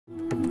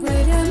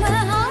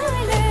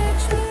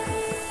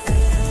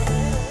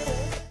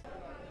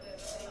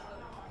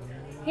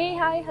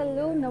Hi,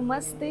 hello,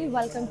 namaste.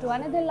 Welcome to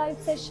another live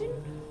session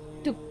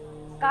to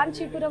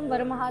Kancheepuram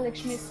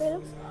Varamahalakshmi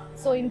Silks.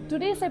 So in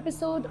today's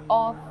episode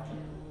of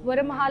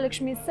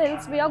Varamahalakshmi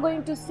Silks, we are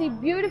going to see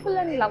beautiful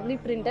and lovely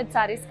printed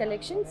sarees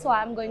collection. So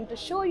I am going to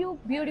show you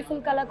beautiful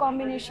color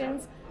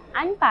combinations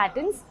and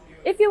patterns.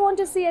 If you want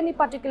to see any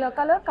particular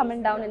color,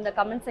 comment down in the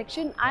comment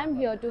section. I am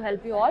here to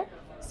help you all.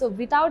 So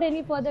without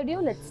any further ado,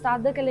 let's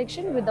start the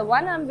collection with the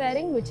one I am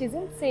wearing, which is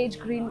in sage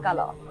green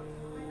color.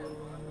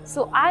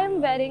 So I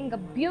am wearing a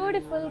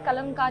beautiful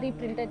kalamkari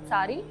printed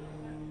saree,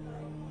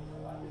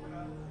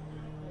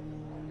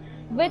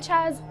 which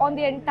has on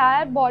the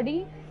entire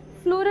body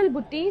floral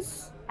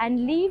booties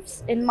and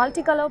leaves in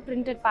multicolor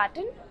printed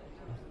pattern.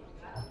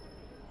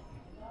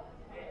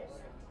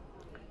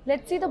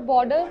 Let's see the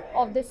border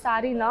of this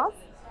saree now,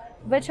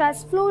 which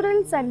has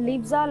florals and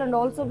leaves all, and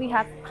also we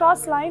have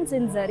cross lines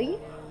in zari.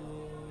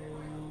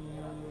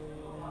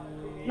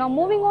 Now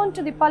moving on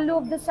to the pallu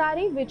of the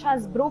saree, which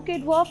has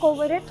brocade work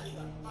over it.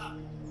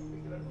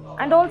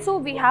 And also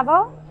we have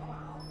a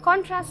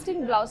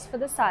contrasting blouse for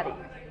the saree.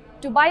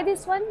 To buy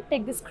this one,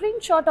 take the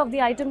screenshot of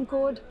the item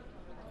code,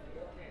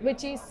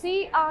 which is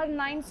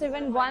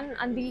CR971,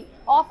 and the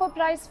offer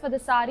price for the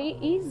saree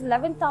is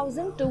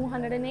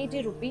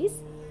 11,280 rupees.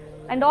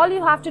 And all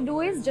you have to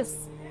do is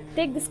just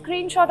take the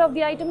screenshot of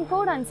the item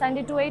code and send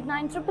it to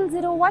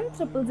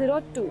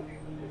 8900010002.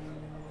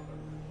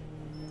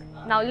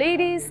 Now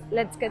ladies,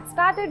 let's get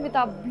started with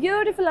our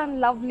beautiful and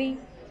lovely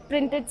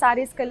printed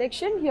sarees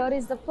collection. Here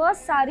is the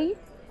first saree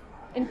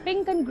in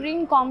pink and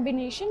green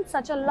combination,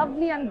 such a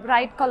lovely and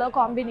bright color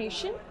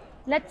combination.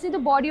 Let's see the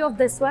body of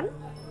this one.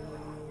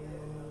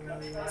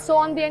 So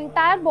on the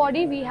entire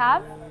body we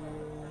have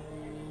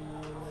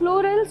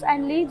florals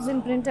and leaves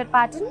in printed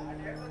pattern,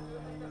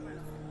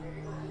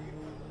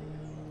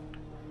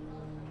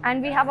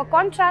 and we have a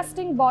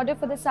contrasting border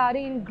for the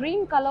saree in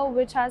green color,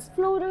 which has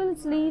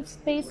florals, leaves,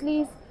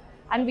 paisleys,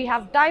 and we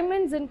have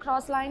diamonds in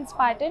cross lines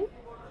pattern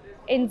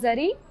in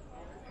zari.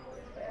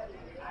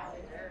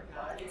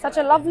 Such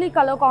a lovely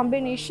color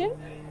combination.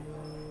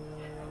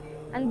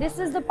 And this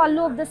is the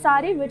pallu of the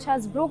saree, which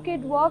has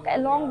brocade work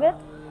along with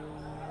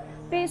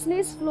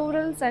paisleys,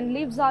 florals and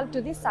leaves all to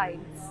the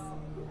sides.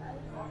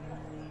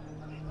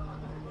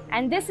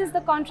 And this is the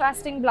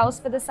contrasting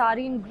blouse for the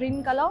saree in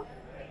green color.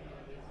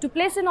 To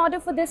place an order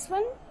for this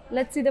one,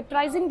 let's see the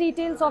pricing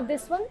details of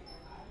this one.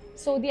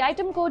 So the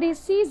item code is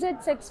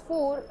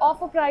CZ64,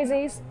 offer price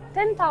is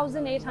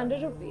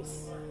 10,800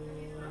 rupees.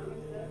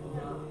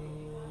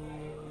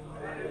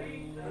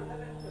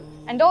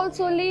 And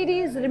also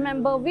ladies,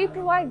 remember we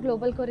provide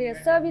global courier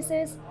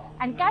services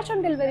and cash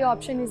on delivery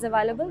option is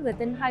available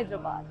within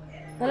Hyderabad.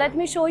 Now let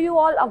me show you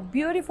all a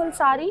beautiful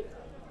saree,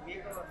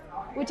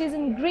 which is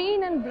in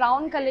green and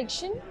brown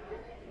collection.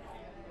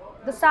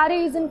 The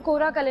saree is in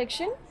Kora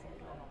collection.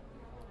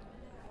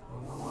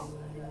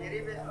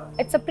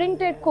 It's a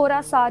printed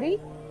Kora saree,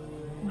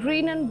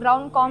 green and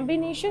brown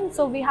combination.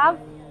 So we have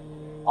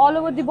all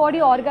over the body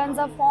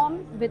organza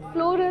form with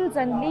florals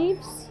and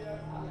leaves,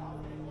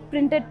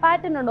 printed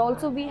pattern, and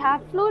also we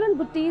have floral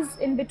booties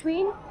in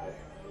between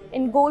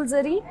in gold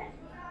zari.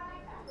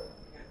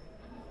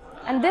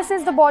 And this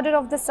is the border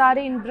of the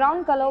saree in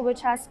brown color,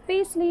 which has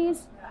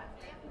paisleys.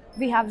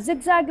 We have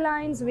zigzag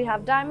lines, we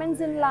have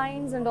diamonds in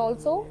lines, and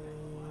also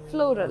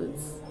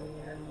florals.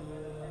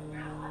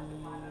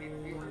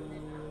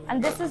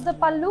 And this is the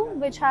pallu,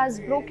 which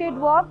has brocade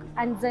work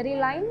and zari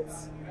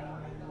lines.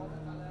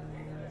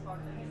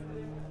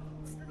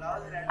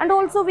 And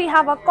also we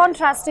have a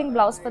contrasting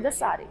blouse for the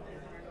saree.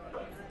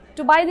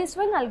 To buy this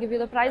one, I'll give you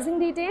the pricing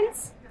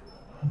details.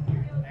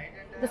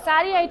 The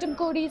saree item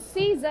code is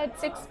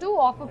CZ62,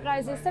 offer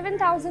price is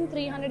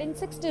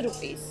 7,360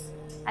 rupees.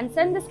 And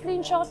send the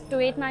screenshot to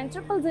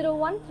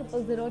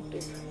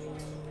 8900010002.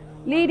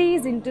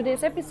 Ladies, in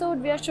today's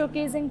episode, we are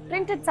showcasing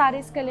printed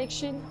sarees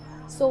collection.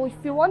 So if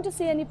you want to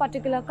see any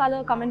particular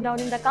color, comment down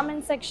in the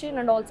comment section,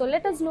 and also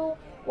let us know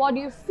what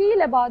you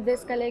feel about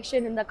this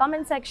collection in the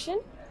comment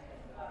section.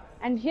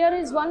 And here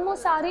is one more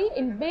saree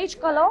in beige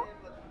color.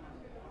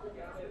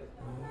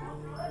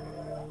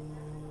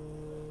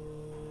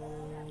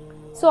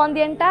 So on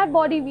the entire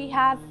body we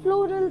have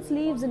florals,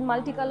 leaves in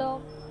multicolor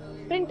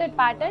printed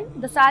pattern.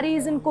 The saree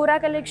is in Kora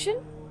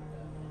collection.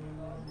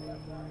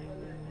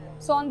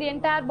 So on the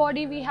entire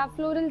body we have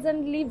florals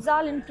and leaves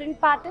all in print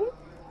pattern.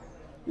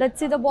 Let's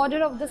see the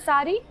border of the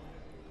saree,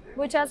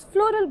 which has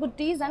floral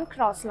booties and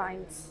cross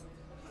lines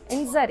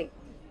in zari.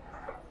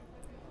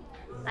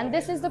 And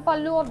this is the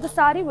pallu of the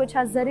saree, which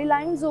has zari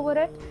lines over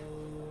it.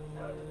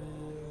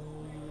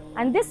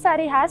 And this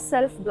saree has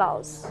self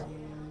blouse.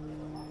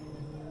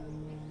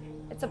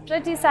 It's a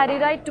pretty saree,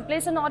 right? To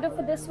place an order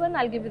for this one,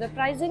 I'll give you the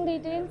pricing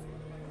details.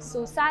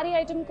 So saree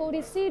item code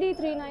is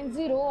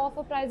CD390,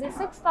 offer price is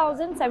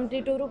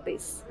 6,072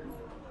 rupees.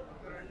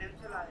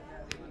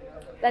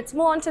 Let's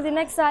move on to the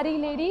next saree,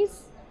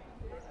 ladies.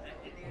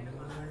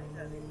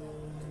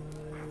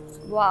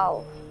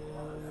 Wow.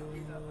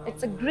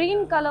 It's a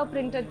green color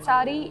printed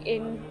saree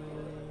in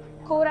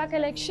Kora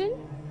collection.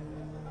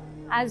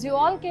 As you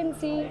all can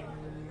see,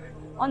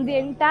 On the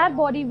entire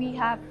body we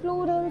have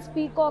florals,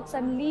 peacocks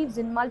and leaves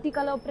in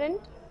multicolor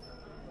print.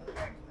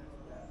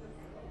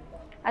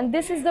 And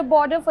this is the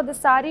border for the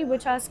saree,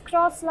 which has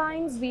cross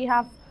lines. We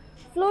have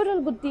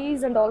floral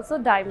booties and also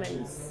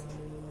diamonds.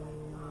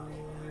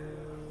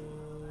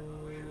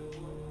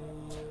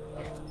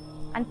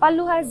 And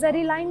pallu has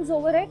zari lines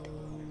over it.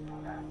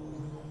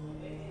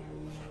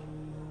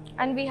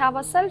 And we have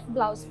a self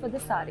blouse for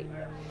the saree.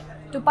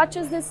 To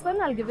purchase this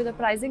one, I'll give you the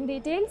pricing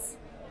details.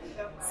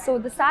 So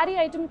the saree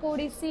item code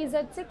is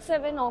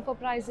CZ67, offer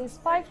price is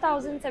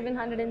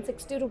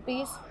 5,760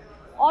 rupees.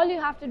 All you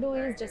have to do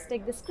is just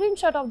take the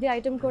screenshot of the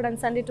item code and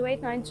send it to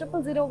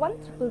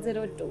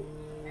 8900010002.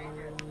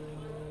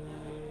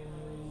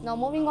 Now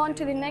moving on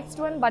to the next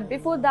one, but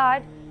before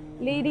that,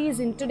 ladies,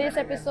 in today's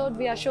episode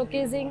we are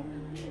showcasing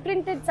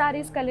printed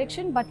sarees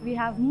collection, but we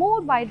have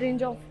more wide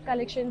range of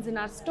collections in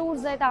our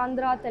stores at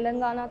Andhra,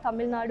 Telangana,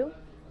 Tamil Nadu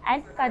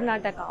and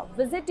Karnataka.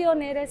 Visit your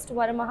nearest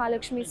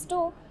Varamahalakshmi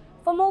store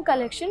for more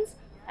collections,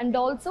 and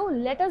also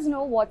let us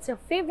know what's your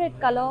favorite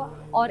color,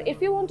 or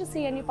if you want to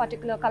see any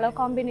particular color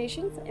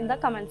combinations in the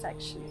comment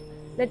section.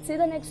 Let's see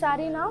the next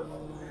saree now.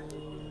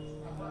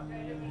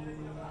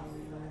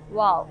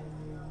 Wow,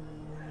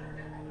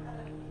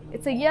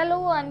 it's a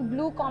yellow and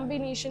blue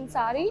combination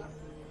saree.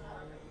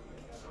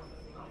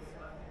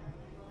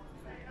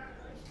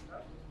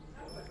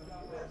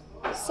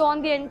 So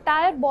on the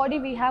entire body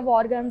we have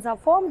organza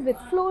formed with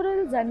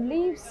florals and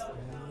leaves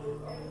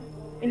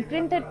in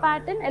printed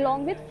pattern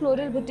along with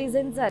floral booties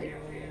in zari.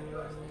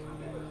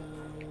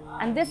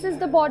 And this is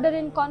the border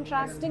in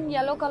contrasting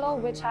yellow color,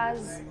 which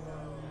has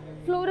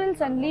florals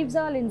and leaves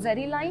all in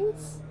zari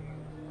lines.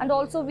 And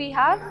also we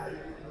have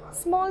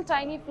small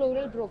tiny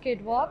floral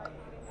brocade work.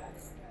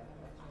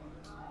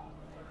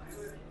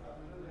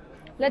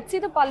 Let's see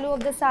the pallu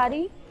of the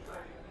saree.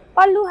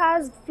 Pallu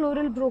has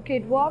floral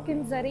brocade work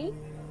in zari.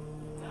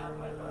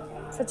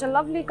 Such a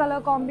lovely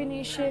color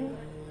combination.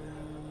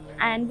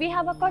 And we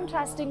have a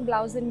contrasting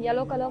blouse in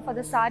yellow color for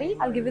the saree.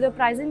 I'll give you the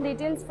pricing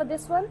details for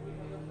this one.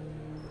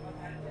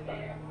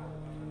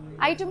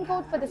 Item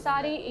code for the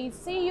saree is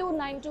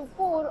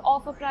CU924.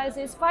 Offer price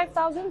is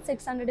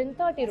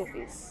 5,630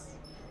 rupees.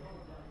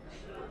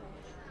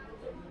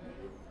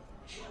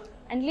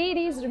 And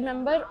ladies,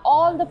 remember,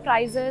 all the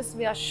prices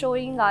we are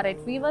showing are at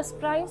weaver's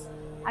price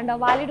and are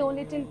valid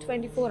only till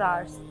 24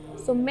 hours.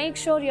 So make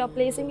sure you are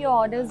placing your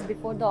orders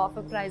before the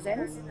offer price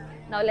ends.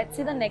 Now let's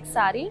see the next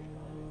saree.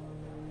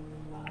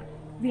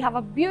 We have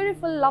a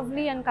beautiful,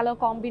 lovely and color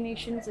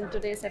combinations in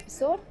today's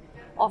episode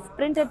of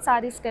printed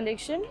sarees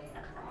collection.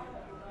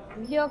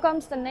 And here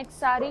comes the next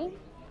saree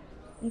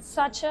in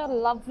such a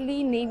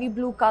lovely navy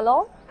blue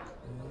color.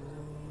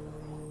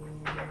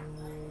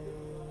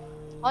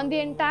 On the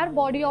entire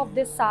body of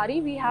this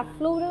saree, we have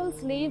floral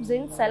sleeves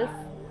in self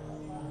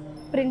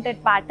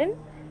printed pattern.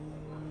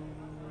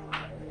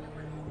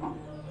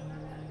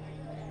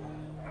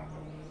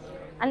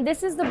 And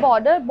this is the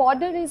border.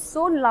 Border is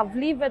so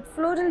lovely with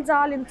florals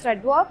all in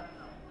thread work.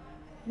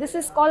 This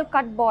is called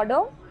cut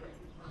border.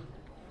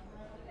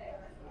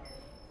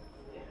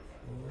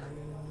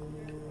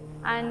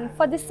 And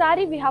for this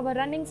saree, we have a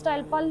running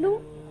style pallu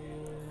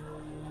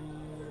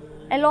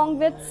along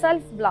with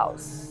self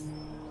blouse.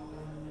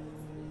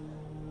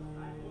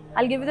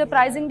 I'll give you the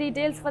pricing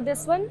details for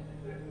this one.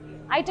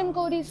 Item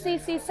code is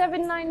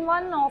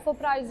CC791. Offer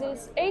price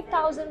is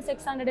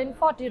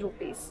 8,640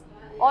 rupees.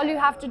 All you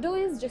have to do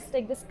is just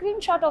take the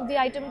screenshot of the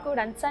item code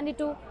and send it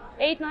to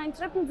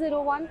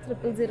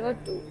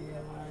 8900010002.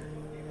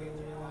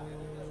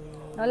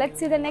 Now let's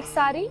see the next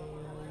saree.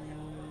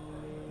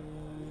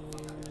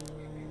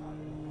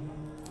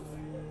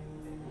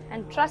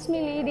 And trust me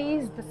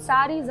ladies, the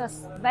sarees are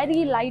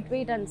very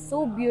lightweight and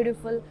so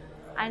beautiful,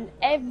 and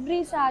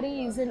every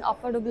saree is in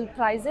affordable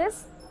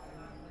prices.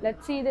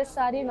 Let's see this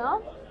saree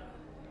now.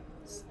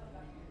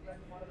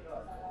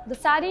 The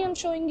saree I'm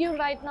showing you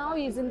right now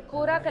is in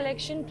Kora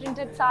collection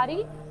printed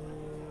saree,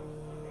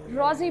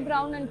 rosy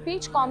brown and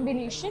peach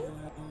combination.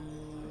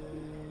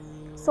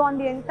 So on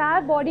the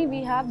entire body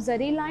we have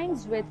zari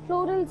lines with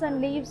florals and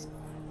leaves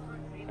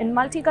in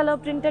multicolor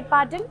printed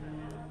pattern.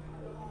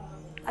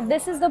 And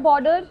this is the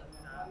border,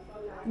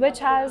 which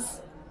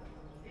has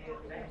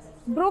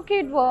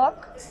brocade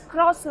work,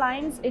 cross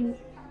lines in,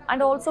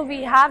 and also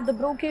we have the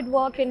brocade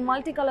work in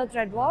multicolor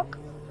thread work.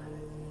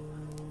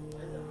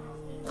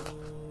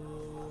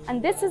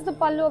 And this is the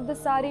pallu of the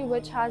saree,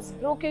 which has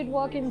brocade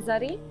work in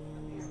zari.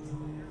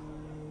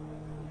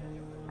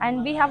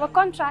 And we have a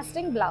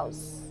contrasting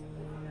blouse.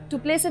 To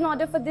place an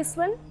order for this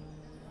one,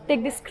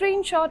 take the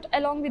screenshot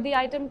along with the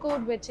item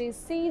code, which is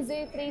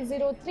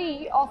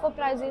CZ303. Offer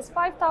price is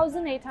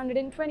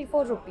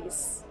 5,824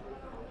 rupees.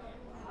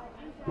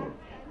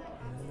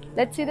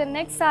 Let's see the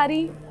next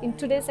saree in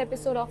today's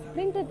episode of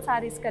Printed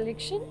Sarees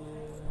collection.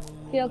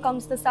 Here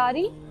comes the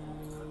saree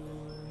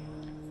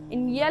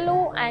in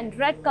yellow and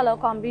red color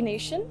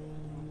combination.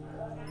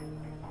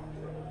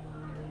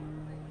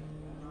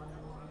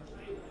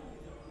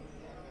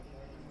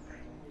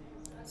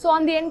 So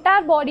on the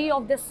entire body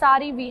of this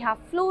sari, we have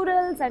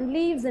florals and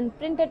leaves in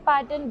printed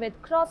pattern with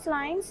cross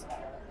lines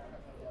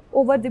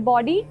over the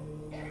body.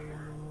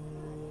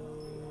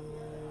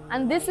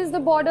 And this is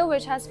the border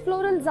which has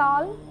floral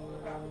zal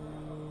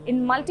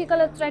in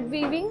multicolor thread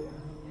weaving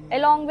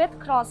along with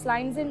cross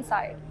lines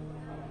inside.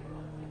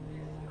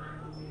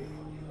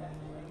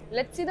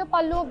 Let's see the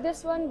pallu of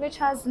this one, which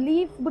has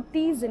leaf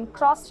buttis in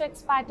cross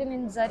checks pattern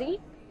in zari.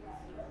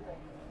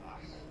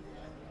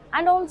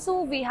 And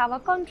also we have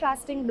a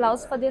contrasting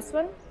blouse for this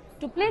one.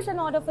 To place an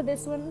order for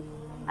this one,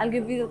 I'll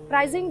give you the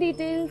pricing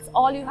details.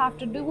 All you have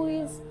to do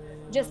is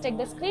just take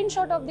the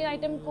screenshot of the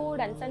item code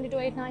and send it to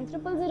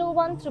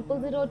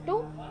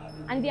 8900010002,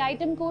 and the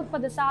item code for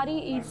the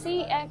sari is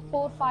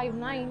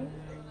CF459.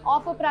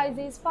 Offer price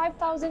is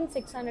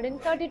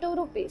 5,632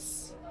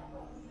 rupees.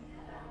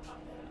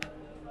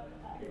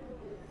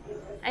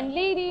 And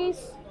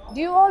ladies, do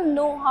you all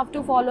know how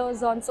to follow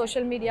us on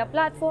social media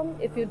platform?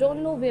 If you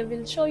don't know, we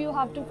will show you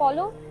how to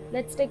follow.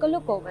 Let's take a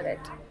look over it.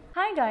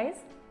 Hi guys,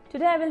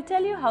 today I will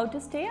tell you how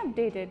to stay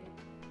updated.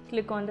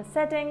 Click on the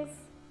settings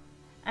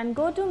and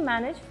go to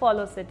manage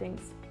follow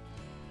settings.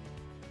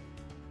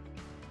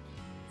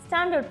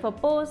 Standard for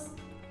posts,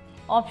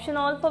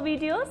 optional for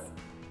videos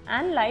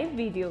and live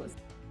videos.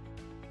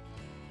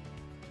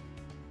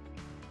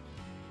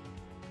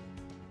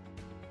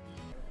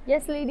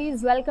 Yes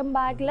ladies, welcome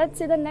back. Let's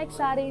see the next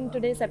sari in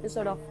today's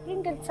episode of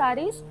Printed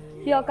Sarees.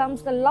 Here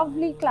comes the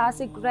lovely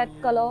classic red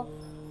color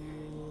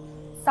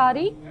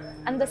sari,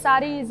 and the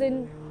sari is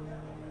in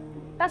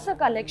tussar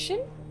collection.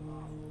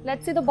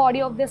 Let's see the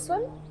body of this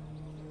one.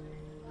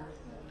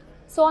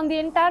 So on the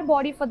entire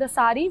body for the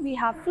sari, we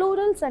have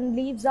florals and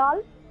leaves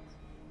all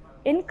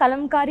in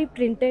kalamkari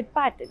printed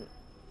pattern.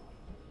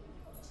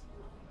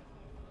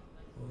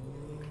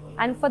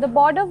 And for the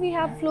border, we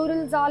have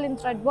florals all in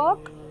thread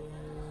work.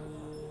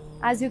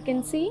 As you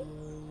can see,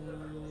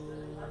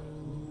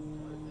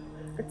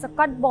 it's a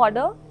cut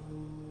border.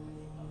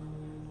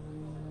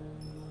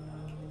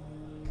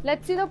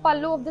 Let's see the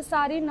pallu of the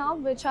sari now,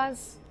 which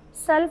has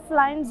self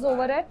lines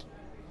over it.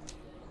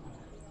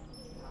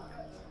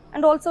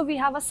 And also we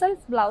have a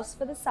self blouse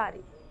for the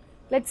sari.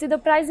 Let's see the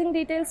pricing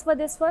details for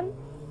this one.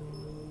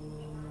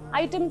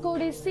 Item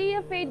code is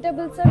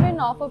CF877.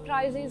 Offer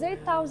price is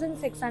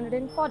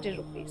 8,640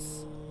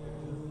 rupees.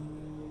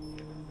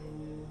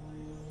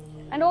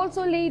 And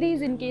also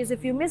ladies, in case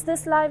if you miss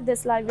this live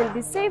will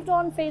be saved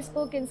on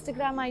Facebook,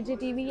 Instagram,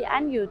 IGTV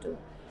and YouTube.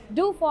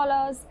 Do follow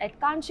us at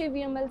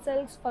Kancheepuram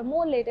Silks for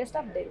more latest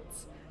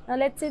updates. Now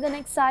let's see the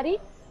next sari.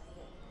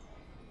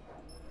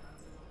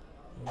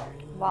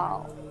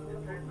 Wow.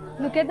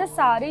 Look at the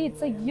sari.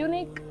 It's a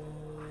unique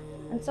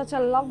and such a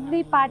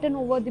lovely pattern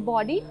over the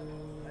body.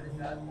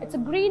 It's a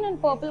green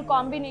and purple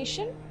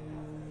combination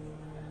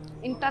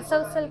in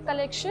tussar silk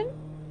collection.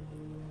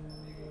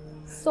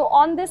 So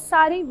on this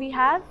sari we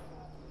have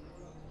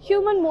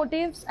human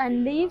motifs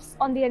and leaves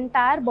on the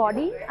entire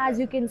body, as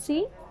you can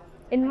see,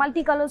 in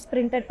multicolors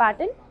printed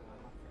pattern.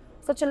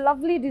 Such a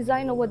lovely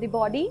design over the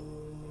body.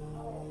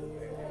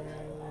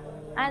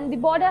 And the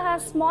border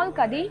has small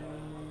kadi.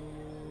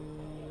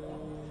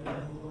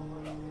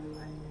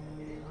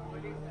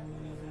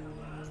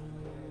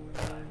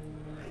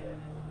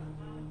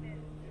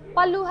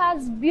 Pallu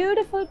has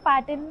beautiful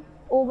pattern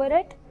over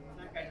it.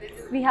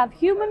 We have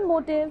human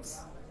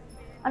motifs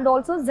and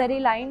also zari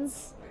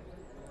lines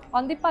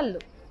on the pallu.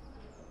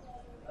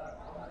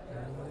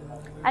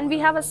 And we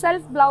have a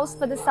self blouse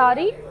for the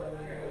sari.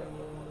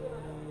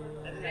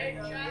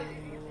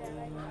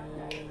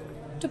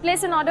 To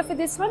place an order for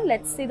this one,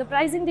 let's see the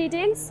pricing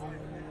details.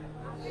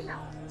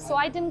 So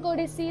item code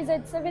is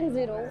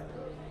CZ70.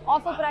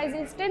 Offer price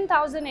is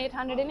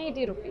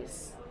 10,880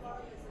 rupees.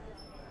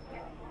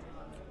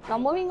 Now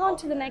moving on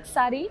to the next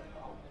sari.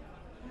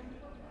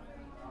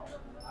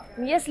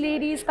 Yes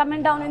ladies,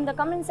 comment down in the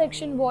comment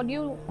section what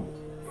you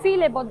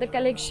feel about the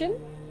collection.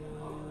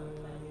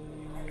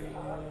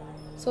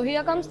 So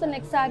here comes the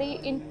next sari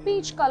in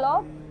peach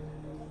color.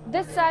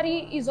 This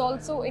sari is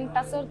also in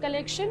tussar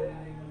collection.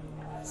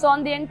 So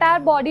on the entire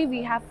body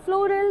we have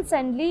florals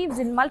and leaves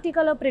in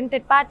multicolor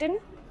printed pattern.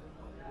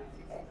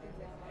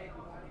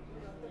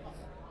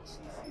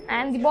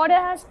 And the border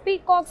has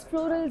peacocks,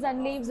 florals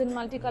and leaves in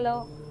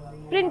multicolor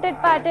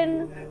printed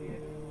pattern.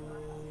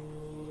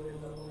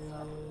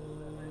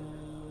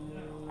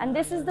 And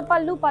this is the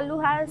pallu.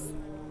 Pallu has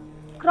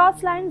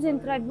cross lines in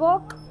thread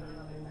work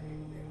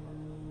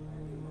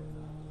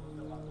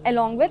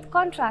along with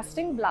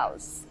contrasting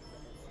blouse.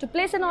 To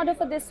place an order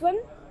for this one,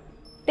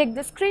 take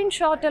the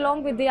screenshot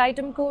along with the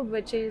item code,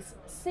 which is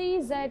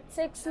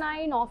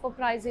CZ69. Offer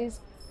price is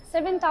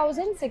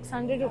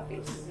 7,600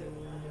 rupees.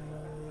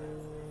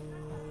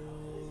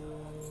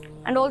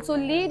 And also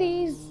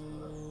ladies,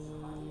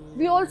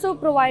 we also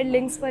provide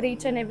links for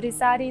each and every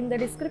sari in the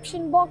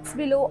description box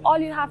below. All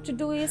you have to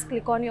do is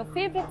click on your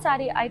favorite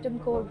sari item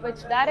code,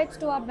 which directs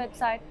to our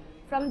website.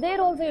 From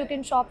there also you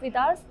can shop with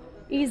us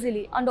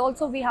easily. And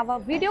also we have a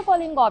video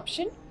calling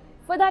option.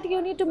 For that you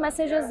need to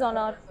message us on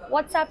our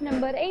WhatsApp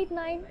number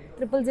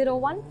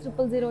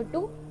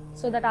 8900010002.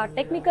 so that our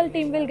technical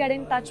team will get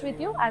in touch with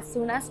you as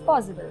soon as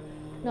possible.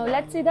 Now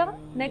let's see the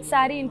next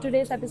saree in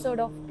today's episode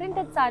of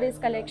Printed Sarees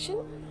collection.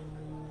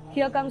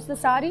 Here comes the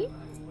saree.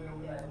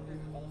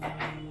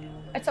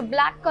 It's a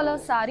black color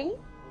saree.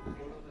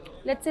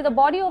 Let's see the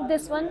body of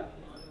this one.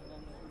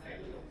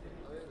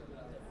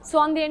 So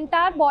on the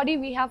entire body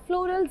we have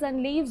florals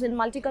and leaves in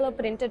multicolor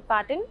printed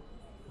pattern.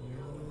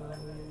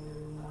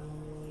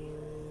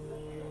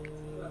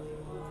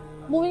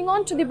 Moving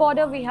on to the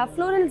border, we have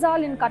floral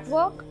zal in cut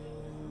work.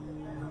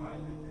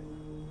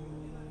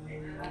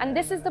 And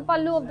this is the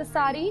pallu of the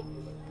saree.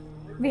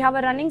 We have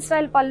a running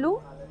style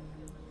pallu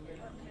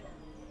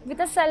with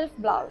a self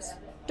blouse.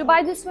 To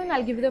buy this one,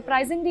 I'll give you the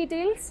pricing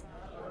details.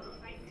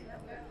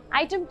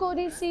 Item code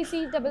is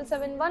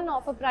CC771.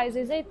 Offer price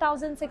is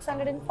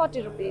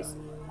 8,640 rupees.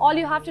 All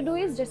you have to do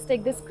is just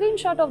take the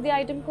screenshot of the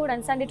item code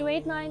and send it to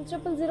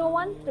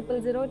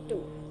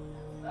 8900010002.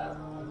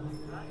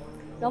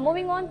 Now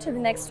moving on to the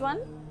next one.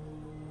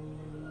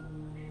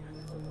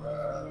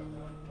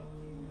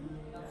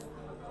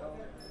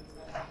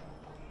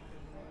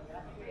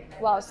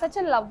 Wow, such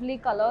a lovely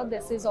color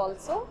this is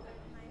also.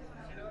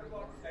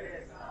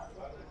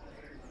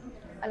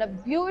 And a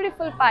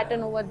beautiful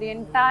pattern over the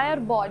entire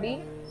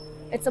body.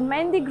 It's a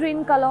mehndi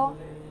green color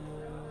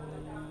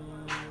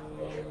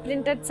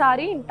printed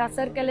saree in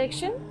tussar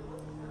collection.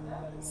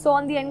 So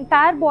on the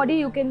entire body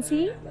you can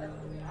see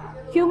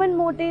human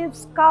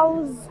motifs,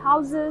 cows,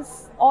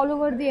 houses all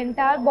over the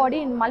entire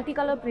body in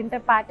multicolor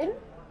printed pattern.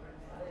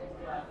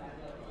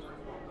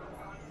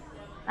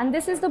 And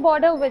this is the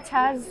border which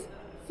has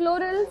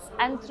florals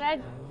and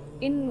thread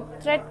in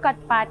thread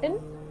cut pattern.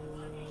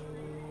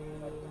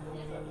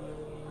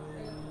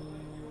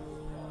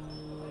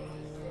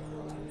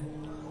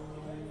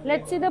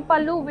 Let's see the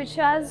pallu which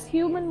has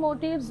human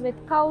motifs with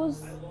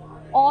cows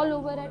all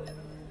over it.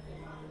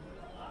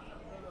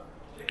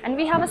 And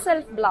we have a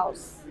self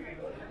blouse.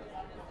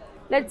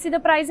 Let's see the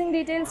pricing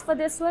details for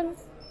this one.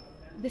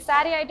 The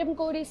saree item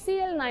code is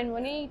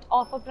CL918.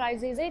 Offer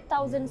price is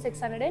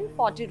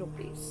 8,640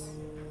 rupees.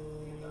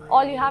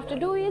 All you have to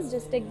do is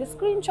just take the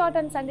screenshot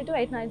and send it to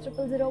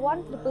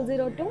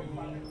 8900010002.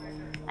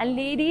 And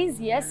ladies,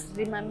 yes,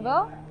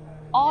 remember,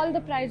 all the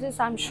prices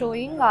I'm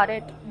showing are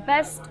at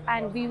best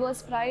and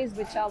viewers price,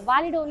 which are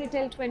valid only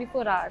till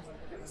 24 hours.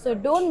 So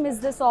don't miss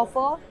this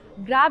offer.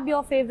 Grab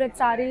your favorite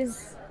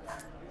sarees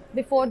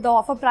before the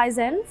offer price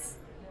ends.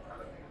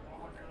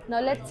 Now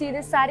let's see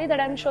this saree that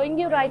I'm showing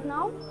you right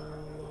now,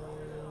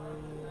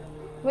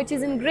 which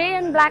is in grey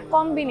and black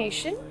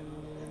combination.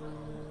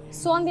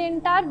 So on the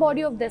entire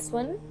body of this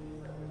one,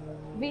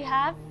 we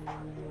have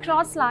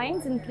cross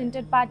lines in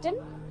printed pattern.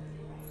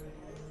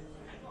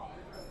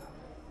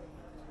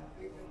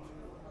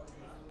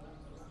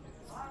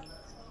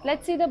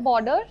 Let's see the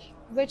border,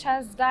 which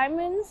has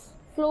diamonds,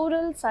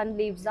 florals and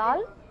leaves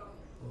all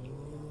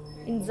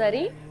in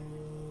zari.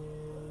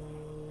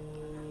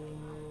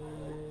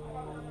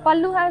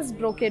 Pallu has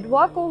brocade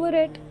work over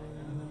it,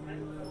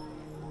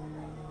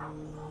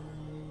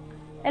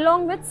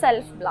 along with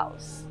self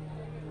blouse.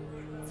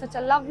 Such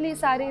a lovely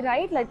saree,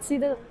 right? Let's see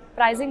the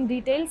pricing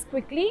details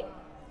quickly.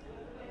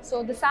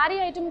 So the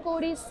saree item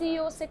code is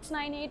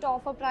CO698.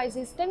 Offer price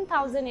is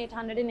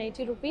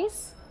 10,880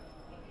 rupees.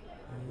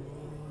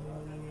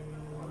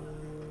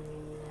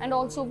 And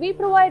also we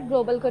provide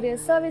global courier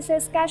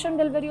services. Cash on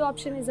delivery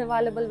option is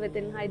available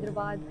within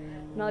Hyderabad.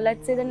 Now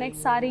let's see the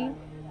next saree.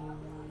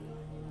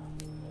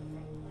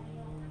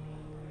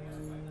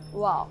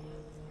 Wow.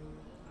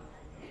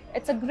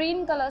 It's a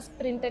green color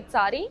printed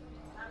saree.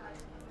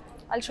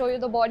 I'll show you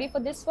the body for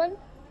this one.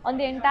 On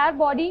the entire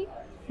body,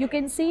 you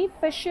can see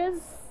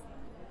fishes,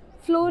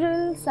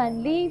 florals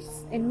and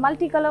leaves in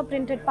multicolor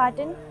printed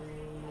pattern.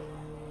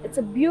 It's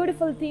a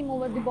beautiful theme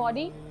over the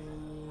body.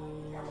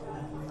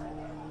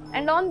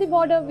 And on the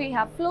border, we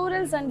have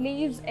florals and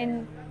leaves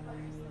in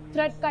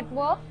thread cut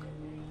work.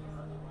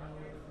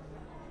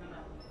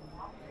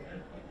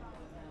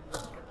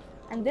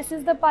 And this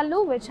is the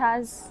pallu, which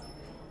has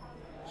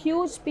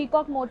huge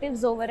peacock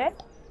motifs over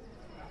it,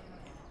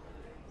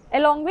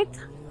 along with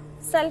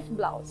self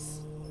blouse.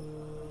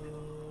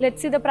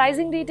 Let's see the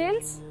pricing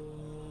details.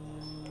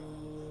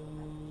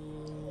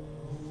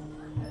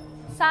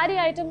 Saree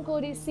item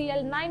code is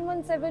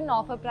CL917.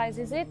 Offer price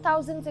is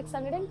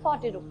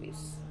 8,640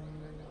 rupees.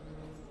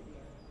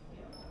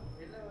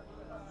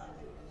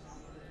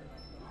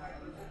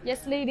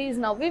 Yes ladies,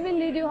 now we will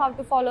lead you how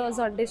to follow us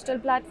on digital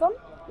platform.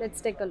 Let's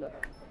take a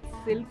look.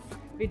 Silks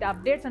with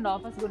updates and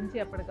offers గురించి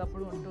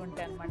ఎప్పటికప్పుడు ఉంటూ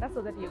ఉంటాయి అన్నమాట, so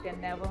that you can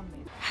never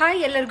miss. Hi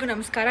ಎಲ್ಲರಿಗೂ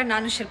ನಮಸ್ಕಾರ,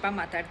 ನಾನು ಶಿಲ್ಪಾ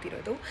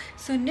ಮಾತಾಡ್ತಿರೋದು.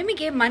 So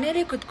ನಿಮಗೆ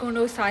ಮನೆಯಲ್ಲೇ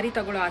ಕುತ್ಕೊಂಡು ಸಾರಿ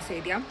ತಗೊಳ್ಳೋ ಆಸೆ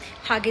ಇದೆಯಾ?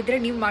 ಹಾಗಿದ್ರೆ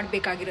ನೀವು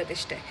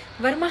ಮಾಡಬೇಕಾಗಿರೋದಿಷ್ಟೇ,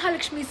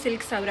 ವರಮಹಾಲಕ್ಷ್ಮಿ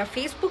ಸಿಲ್ಕ್ಸ್ ಅವರ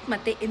ಫೇಸ್ಬುಕ್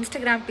ಮತ್ತು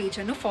ಇನ್ಸ್ಟಾಗ್ರಾಮ್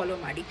ಪೇಜನ್ನು ಫಾಲೋ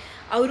ಮಾಡಿ.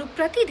 ಅವರು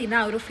ಪ್ರತಿದಿನ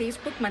ಅವರು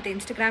ಫೇಸ್ಬುಕ್ ಮತ್ತು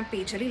ಇನ್ಸ್ಟಾಗ್ರಾಮ್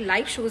ಪೇಜಲ್ಲಿ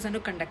ಲೈವ್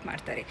ಶೋಸನ್ನು ಕಂಡಕ್ಟ್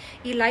ಮಾಡ್ತಾರೆ.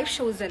 ಈ ಲೈವ್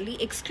ಶೋಸಲ್ಲಿ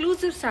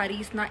ಎಕ್ಸ್ಕ್ಲೂಸಿವ್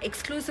ಸಾರೀಸ್ನ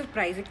ಎಕ್ಸ್ಕ್ಲೂಸಿವ್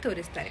ಪ್ರೈಸಿಗೆ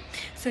ತೋರಿಸ್ತಾರೆ.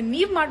 ಸೊ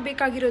ನೀವು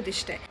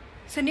ಮಾಡಬೇಕಾಗಿರೋದಿಷ್ಟೇ,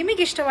 ಸೊ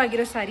ನಿಮಗೆ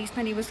ಇಷ್ಟವಾಗಿರೋ ಸ್ಯಾರೀಸ್ನ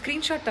ನೀವು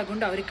ಸ್ಕ್ರೀನ್ಶಾಟ್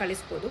ತಗೊಂಡು ಅವ್ರಿಗೆ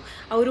ಕಳಿಸ್ಬೋದು.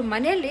 ಅವರು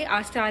ಮನೆಯಲ್ಲೇ ಆ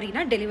ಸ್ಯಾರಿನ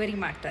ಡೆಲಿವರಿ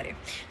ಮಾಡ್ತಾರೆ.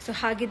 ಸೊ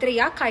ಹಾಗಿದ್ರೆ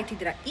ಯಾಕೆ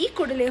ಕಾಯ್ತಿದ್ದೀರಾ, ಈ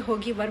ಕೂಡಲೇ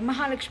ಹೋಗಿ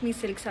ವರಮಹಾಲಕ್ಷ್ಮಿ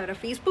ಸಿಲ್ಕ್ಸ್ ಅವರ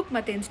ಫೇಸ್ಬುಕ್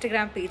ಮತ್ತು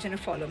ಇನ್ಸ್ಟಾಗ್ರಾಮ್ ಪೇಜನ್ನು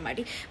ಫಾಲೋ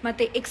ಮಾಡಿ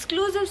ಮತ್ತು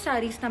ಎಕ್ಸ್ಕ್ಲೂಸಿವ್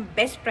ಸ್ಯಾರೀಸ್ನ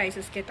ಬೆಸ್ಟ್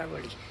ಪ್ರೈಸಸ್ಗೆ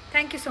ತಗೊಳ್ಳಿ.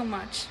 Thank you so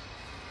much.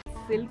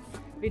 Silks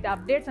with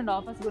updates and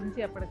offers గురించి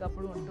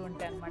ఎప్పటికప్పుడు ఉంటూ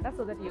ఉంటాయి అన్నమాట,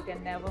 so that you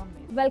can never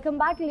miss. Welcome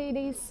back,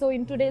 ladies. So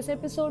in today's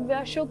episode we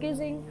are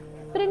showcasing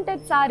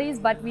printed sarees,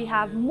 but we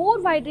have more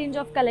wide range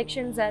of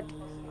collections at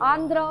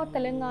Andhra,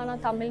 Telangana,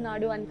 Tamil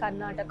Nadu and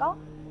Karnataka.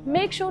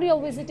 Make sure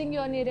you're visiting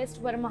your nearest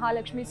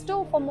Varamahalakshmi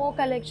store for more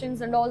collections,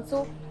 and also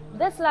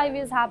this live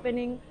is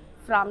happening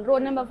from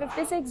road number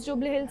 56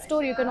 Jubilee Hill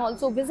store. You can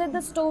also visit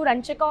the store and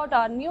check out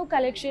our new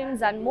collections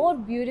and more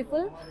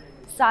beautiful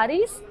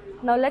sarees.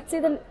 Now let's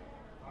see the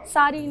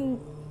saree in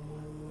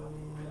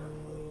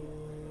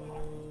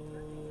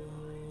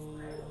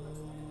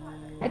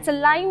it's a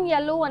lime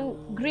yellow and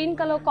green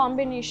color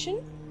combination.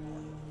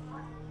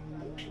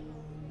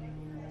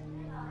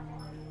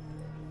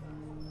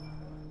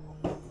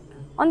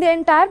 On the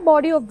entire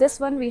body of this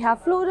one we have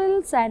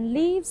florals and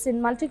leaves in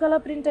multicolor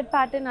printed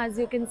pattern, as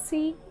you can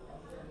see,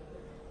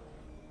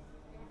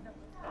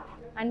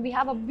 and we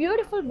have a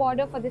beautiful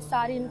border for this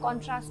saree in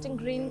contrasting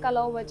green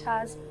color which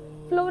has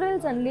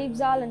florals and leaves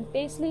all and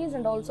paisleys,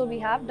 and also we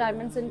have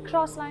diamonds in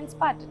cross lines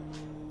pattern.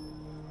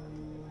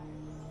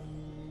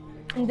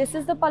 And this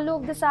is the pallu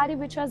of the saree,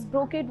 which has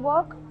brocade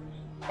work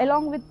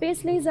along with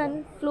paisleys and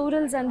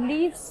florals and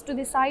leaves to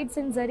the sides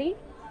in zari.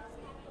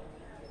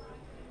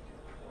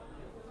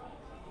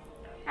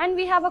 And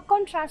we have a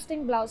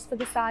contrasting blouse for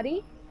the saree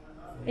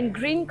in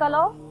green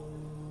color.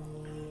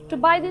 To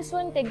buy this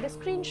one, take the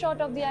screenshot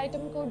of the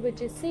item code,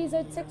 which is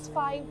CZ65.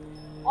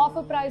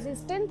 Offer price is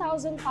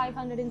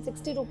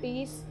 10,560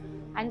 rupees,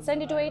 and send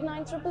it to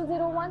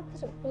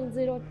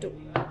 8900010002.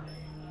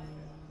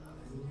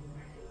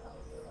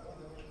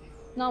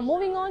 Now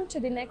moving on to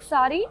the next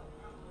saree.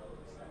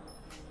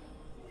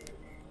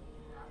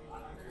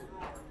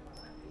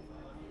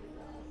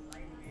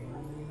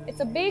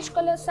 It's a beige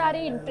color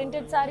saree in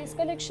printed sarees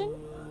collection.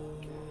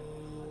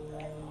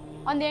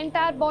 On the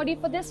entire body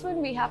for this one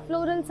we have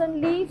florals and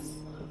leaves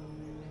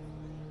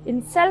in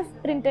self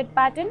printed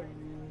pattern.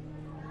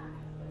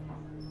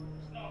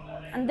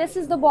 And this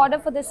is the border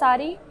for the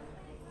saree,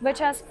 which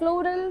has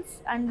florals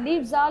and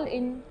leaves all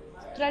in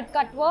thread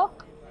cut work.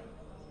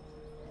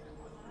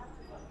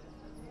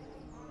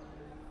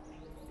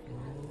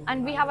 And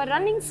we have a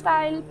running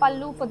style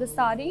pallu for the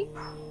saree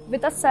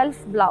with a self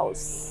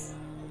blouse.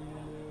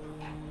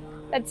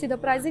 Let's see the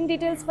pricing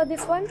details for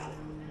this one.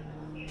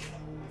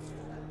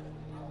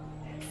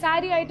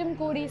 Saree item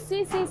code is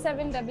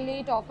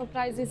CC788. Offer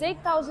price is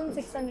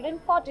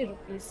 8,640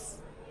 rupees.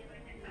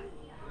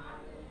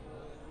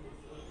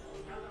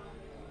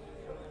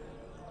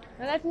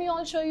 Now let me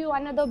also show you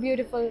another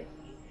beautiful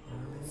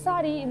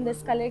saree in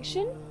this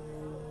collection.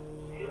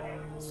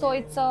 So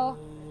it's a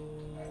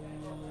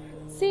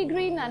sea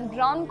green and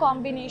brown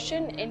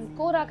combination in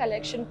Kora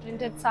collection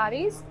printed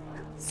sarees.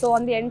 So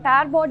on the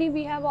entire body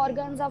we have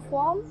organza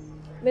form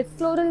with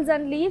florals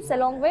and leaves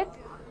along with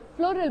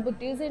floral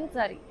buttis in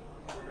zari.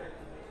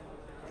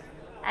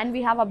 And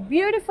we have a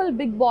beautiful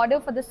big border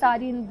for the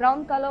saree in brown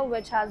color,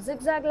 which has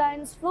zigzag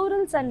lines,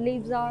 florals and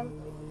leaves all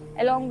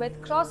along with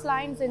cross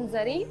lines in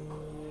zari.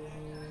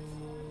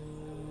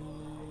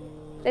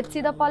 Let's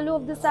see the pallu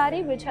of the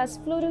saree, which has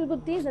floral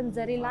buttis and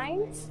zari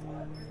lines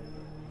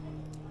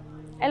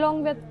along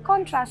with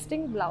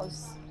contrasting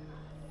blouse.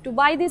 To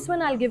buy this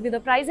one, I'll give you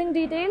the pricing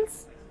details.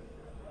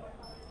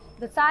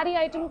 The saree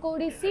item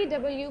code is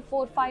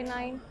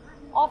CW459.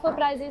 Offer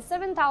price is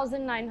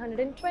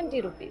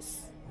 7,920 rupees.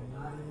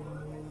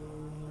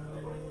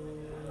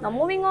 Now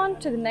moving on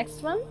to the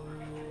next one.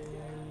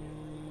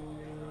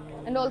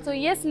 And also,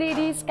 yes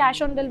ladies, cash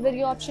on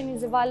delivery option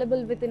is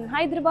available within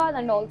Hyderabad,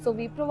 and also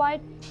we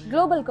provide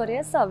global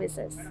courier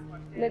services.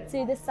 Let's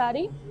see this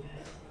saree.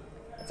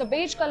 It's a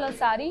beige color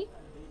saree.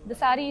 The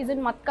saree is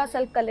in Matka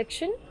silk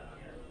collection.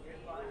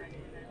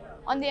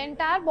 On the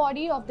entire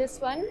body of this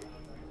one,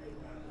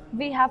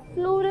 we have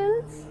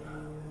florals,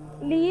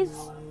 leaves,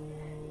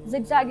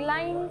 zigzag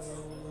lines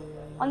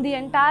on the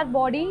entire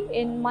body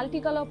in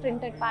multicolor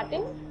printed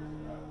pattern.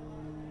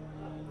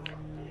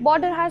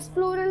 Border has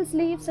florals,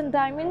 leaves and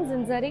diamonds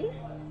in zari.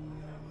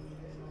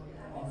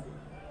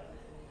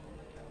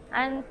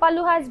 And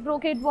pallu has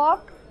brocade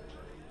work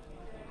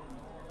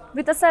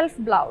with a self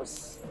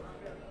blouse.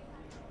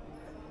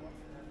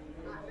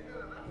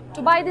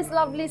 To buy this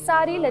lovely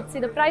saree, let's see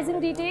the pricing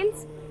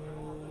details.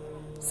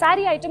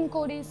 Saree item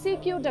code is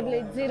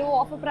CQ880.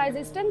 Offer price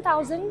is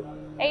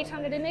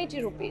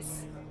 10,880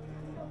 rupees.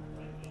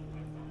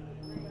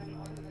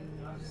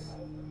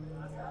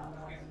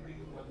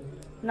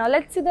 Now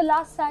let's see the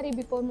last saree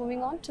before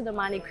moving on to the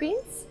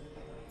mannequins.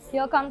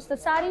 Here comes the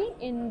saree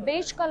in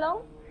beige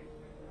color.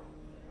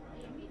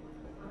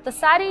 The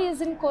saree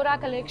is in Kora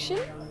collection.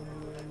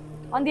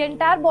 On the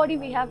entire body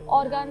we have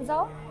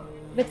organza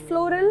with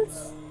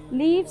florals,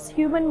 leaves,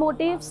 human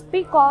motifs,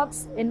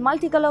 peacocks in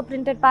multicolor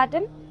printed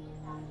pattern.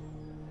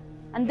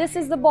 And this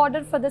is the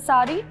border for the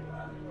saree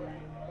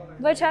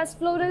which has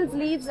florals,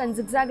 leaves and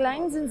zigzag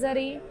lines in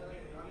zari.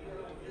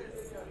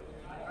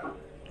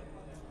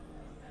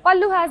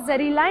 Pallu has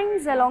zari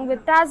lines along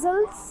with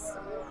tassels,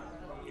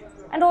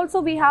 and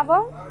also we have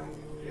a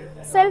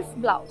self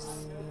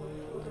blouse.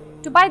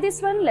 To buy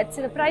this one, let's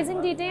see the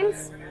pricing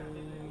details.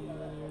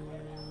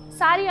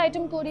 Saree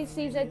item code is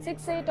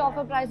CZ68,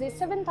 offer price is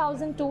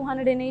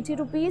 7,280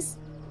 rupees.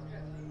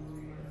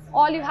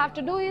 All you have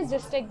to do is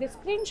just take the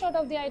screenshot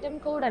of the item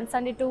code and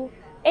send it to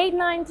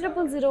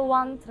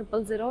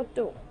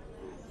 8900010002.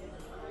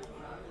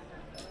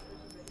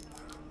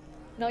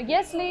 Now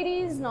yes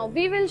ladies, now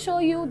we will show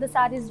you the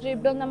sarees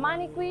draped on the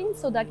mannequin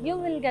so that you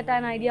will get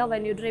an idea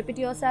when you drape it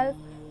yourself.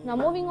 Now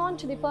moving on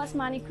to the first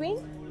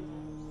mannequin.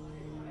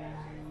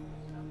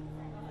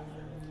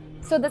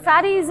 So the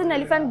saree is in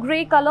elephant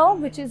grey color,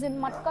 which is in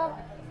matka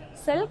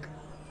silk.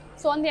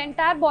 So on the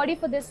entire body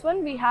for this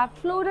one, we have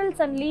florals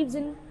and leaves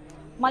in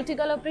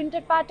multicolor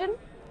printed pattern.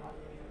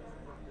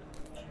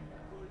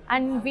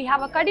 And we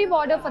have a kadi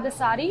border for the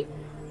saree.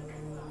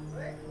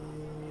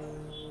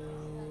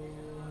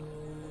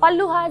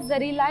 Pallu has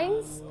zari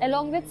lines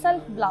along with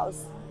self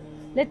blouse.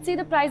 Let's see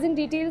the pricing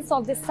details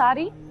of this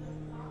saree.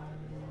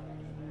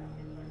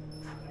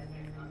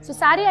 So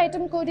saree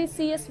item code is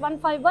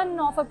CS151,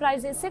 offer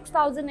price is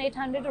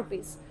 6,800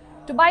 rupees.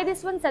 To buy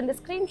this one, send the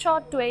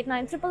screenshot to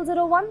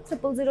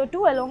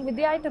 8900010002 along with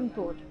the item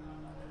code.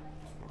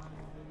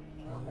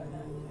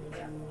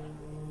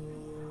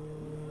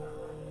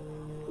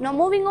 Now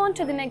moving on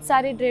to the next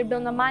saree draped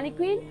on the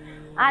mannequin.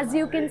 As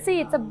you can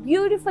see, it's a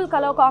beautiful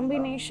color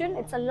combination.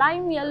 It's a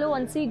lime yellow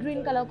and sea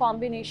green color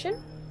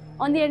combination.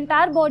 On the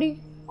entire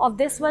body of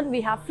this one,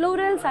 we have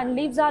florals and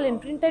leaves all in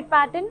printed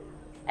pattern,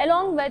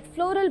 along with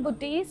floral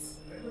booties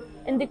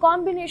in the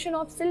combination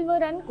of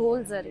silver and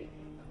gold zari.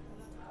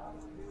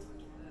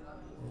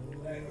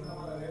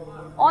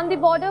 On the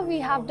border, we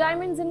have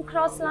diamonds in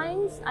cross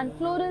lines and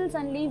florals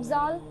and leaves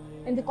all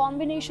in the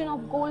combination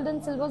of gold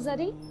and silver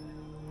zari.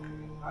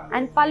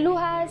 And Pallu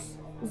has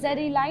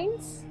zari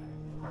lines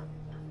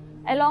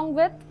along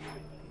with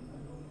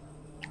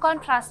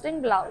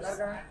contrasting blouse.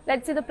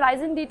 Let's see the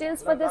pricing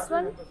details for this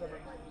one.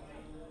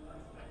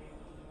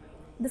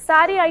 The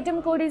saree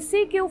item code is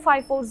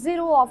CQ540,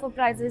 offer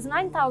price is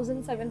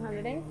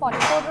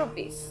 9,744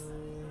 rupees.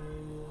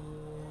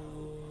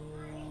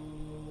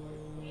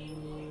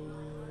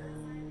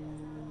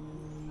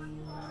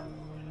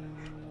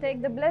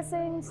 Take the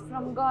blessings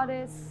from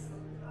Goddess.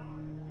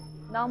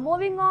 Now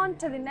moving on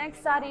to the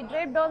next saree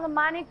draped on the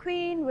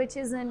mannequin, which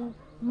is in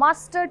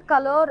mustard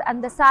color,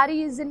 and the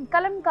saree is in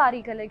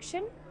kalamkari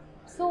collection.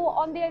 So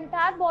on the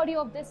entire body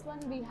of this one,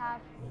 we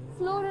have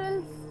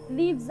florals,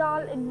 leaves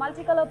all in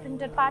multicolor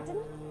printed pattern.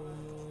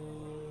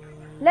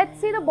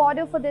 Let's see the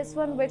border for this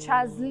one, which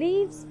has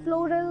leaves,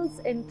 florals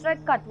in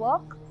thread cut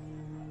work.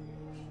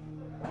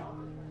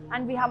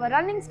 And we have a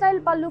running style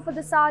pallu for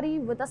the saree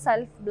with a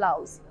self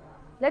blouse.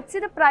 Let's see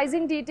the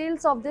pricing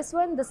details of this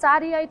one. The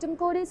saree item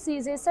code is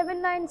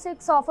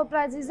CJ796, offer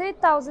price is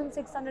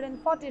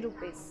 8,640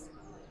 rupees.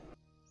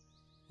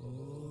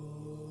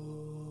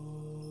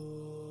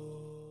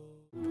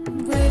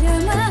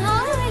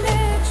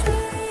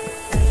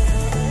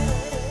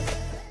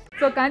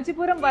 So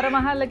Kanchipuram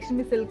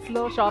Varamahalakshmi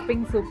సిల్క్స్లో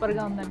shopping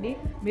సూపర్గా ఉందండి.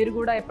 మీరు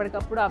కూడా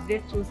ఎప్పటికప్పుడు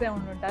updates చూసే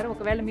ఉంటుంటారు.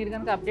 ఒకవేళ మీరు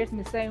కనుక అప్డేట్స్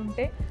మిస్ అయి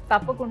ఉంటే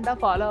తప్పకుండా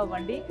ఫాలో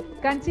అవ్వండి.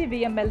 కంచి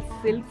VML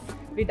సిల్క్స్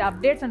వీటి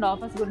అప్డేట్స్ అండ్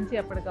ఆఫర్స్ గురించి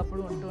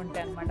ఎప్పటికప్పుడు ఉంటూ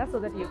ఉంటాయి అనమాట. So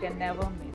that you can never miss.